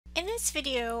In this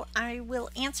video, I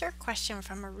will answer a question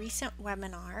from a recent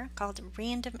webinar called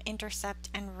Random Intercept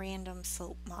and Random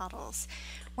Slope Models.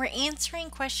 We're answering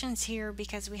questions here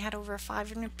because we had over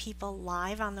 500 people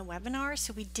live on the webinar,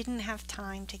 so we didn't have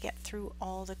time to get through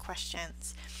all the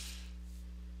questions.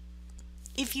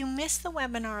 If you missed the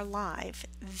webinar live,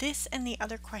 this and the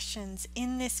other questions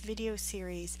in this video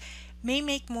series may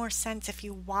make more sense if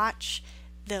you watch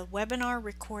the webinar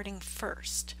recording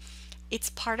first. It's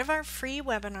part of our free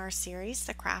webinar series,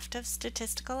 The Craft of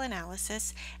Statistical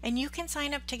Analysis, and you can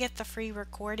sign up to get the free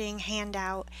recording,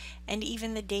 handout, and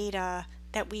even the data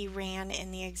that we ran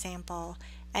in the example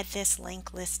at this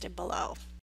link listed below.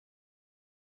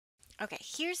 Okay,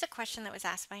 here's a question that was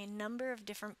asked by a number of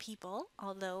different people,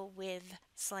 although with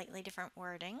slightly different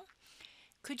wording.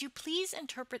 Could you please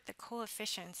interpret the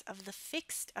coefficients of the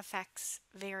fixed effects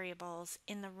variables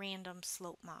in the random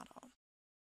slope model?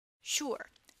 Sure.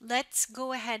 Let's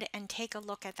go ahead and take a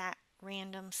look at that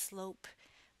random slope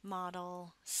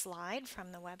model slide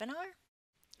from the webinar.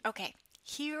 Okay,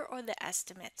 here are the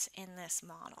estimates in this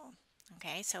model.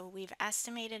 Okay, so we've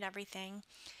estimated everything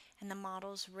and the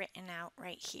model's written out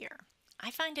right here. I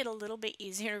find it a little bit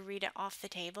easier to read it off the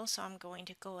table, so I'm going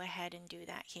to go ahead and do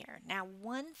that here. Now,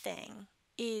 one thing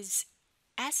is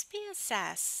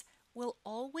SPSS will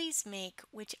always make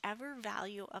whichever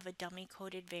value of a dummy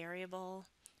coded variable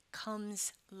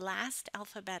comes last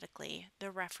alphabetically the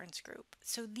reference group.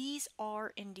 So these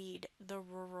are indeed the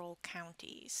rural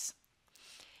counties,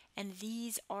 and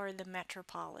these are the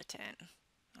metropolitan.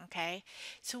 Okay,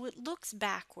 so it looks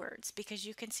backwards because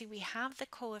you can see we have the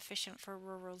coefficient for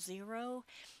rural 0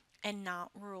 and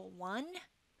not rural 1.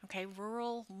 Okay,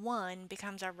 rural 1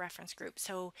 becomes our reference group.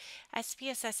 So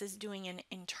SPSS is doing an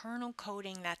internal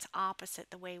coding that's opposite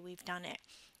the way we've done it.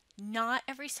 Not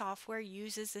every software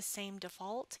uses the same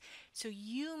default, so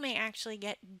you may actually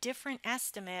get different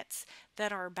estimates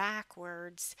that are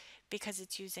backwards because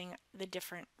it's using the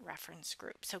different reference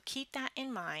group. So keep that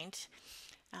in mind.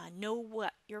 Know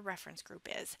what your reference group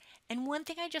is. And one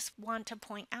thing I just want to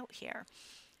point out here,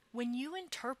 when you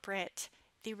interpret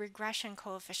the regression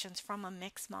coefficients from a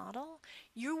mixed model,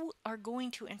 you are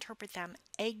going to interpret them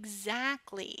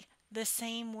exactly the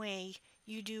same way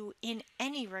you do in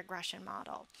any regression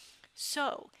model.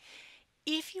 So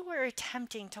if you are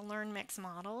attempting to learn mixed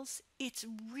models, it's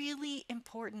really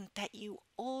important that you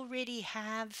already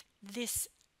have this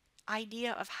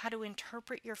idea of how to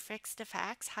interpret your fixed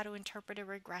effects, how to interpret a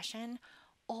regression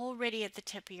already at the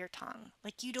tip of your tongue.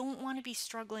 Like, you don't want to be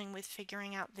struggling with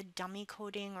figuring out the dummy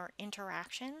coding or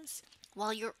interactions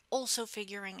while you're also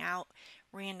figuring out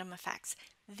random effects.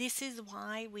 This is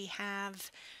why we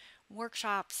have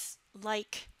workshops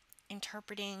like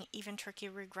interpreting even tricky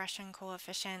regression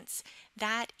coefficients.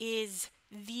 That is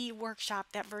the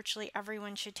workshop that virtually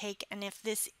everyone should take, and if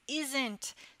this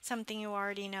isn't something you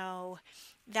already know,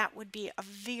 that would be a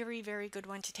very, very good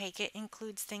one to take. It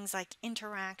includes things like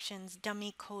interactions,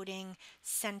 dummy coding,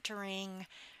 centering,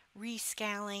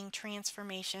 rescaling,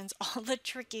 transformations, all the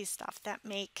tricky stuff that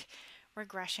make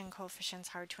regression coefficients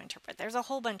hard to interpret. There's a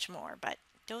whole bunch more, but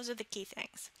those are the key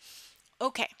things.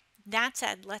 Okay, that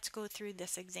said, let's go through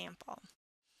this example.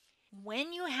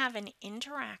 When you have an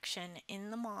interaction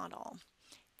in the model,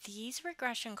 these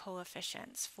regression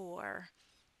coefficients for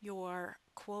your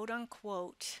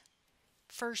quote-unquote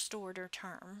first order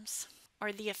terms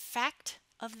are the effect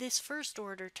of this first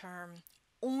order term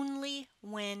only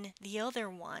when the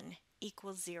other one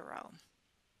equals 0.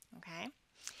 Okay,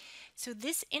 so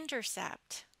this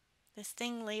intercept, this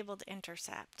thing labeled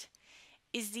intercept,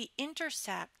 is the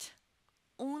intercept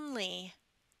only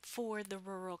for the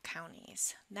rural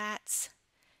counties. That's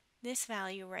this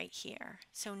value right here.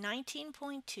 So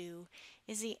 19.2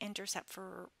 is the intercept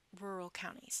for rural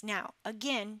counties. Now,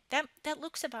 again, that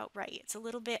looks about right. It's a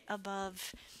little bit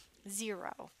above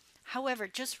 0. However,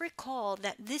 just recall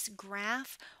that this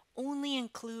graph only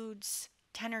includes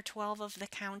 10 or 12 of the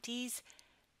counties.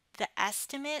 The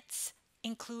estimates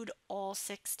include all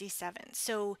 67.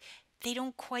 So they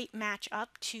don't quite match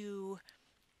up to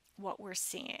what we're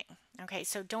seeing. Okay,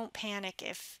 so don't panic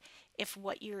if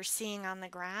what you're seeing on the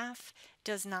graph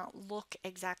does not look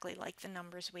exactly like the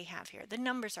numbers we have here. The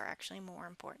numbers are actually more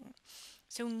important.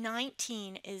 So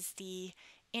 19 is the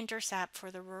intercept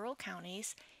for the rural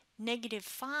counties. Negative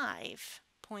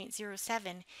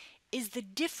 5.07 is the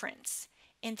difference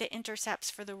in the intercepts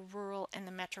for the rural and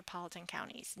the metropolitan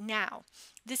counties. Now,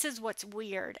 this is what's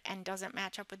weird and doesn't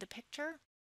match up with the picture.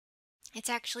 It's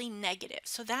actually negative.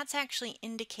 So that's actually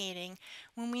indicating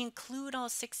when we include all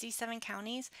 67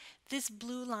 counties, this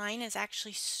blue line is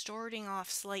actually starting off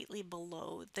slightly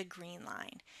below the green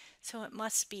line. So it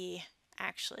must be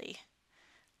actually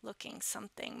looking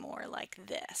something more like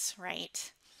this,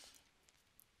 right?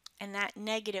 And that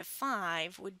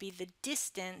 -5 would be the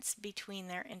distance between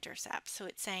their intercepts. So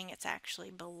it's saying it's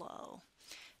actually below.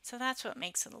 So that's what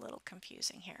makes it a little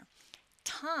confusing here.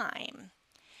 Time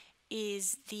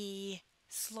is the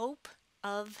slope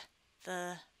of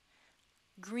the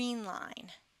green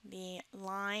line, the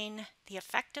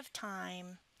effective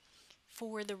time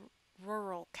for the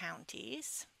rural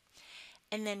counties.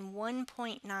 And then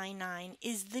 1.99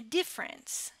 is the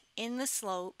difference in the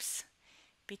slopes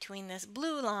between this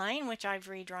blue line, which I've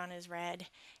redrawn as red,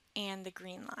 and the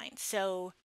green line.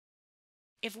 So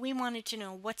if we wanted to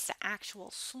know what's the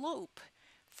actual slope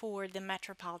for the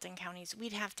metropolitan counties,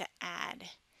 we'd have to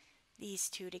add these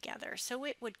two together. So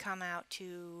it would come out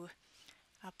to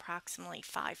approximately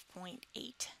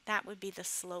 5.8. That would be the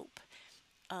slope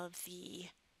of the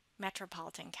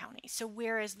metropolitan counties. So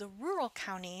whereas the rural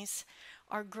counties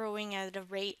are growing at a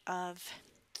rate of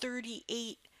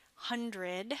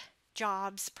 3,800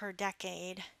 jobs per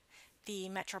decade, the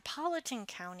metropolitan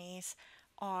counties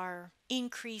are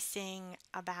increasing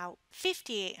about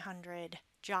 5,800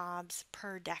 jobs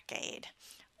per decade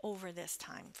over this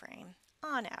time frame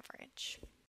on average.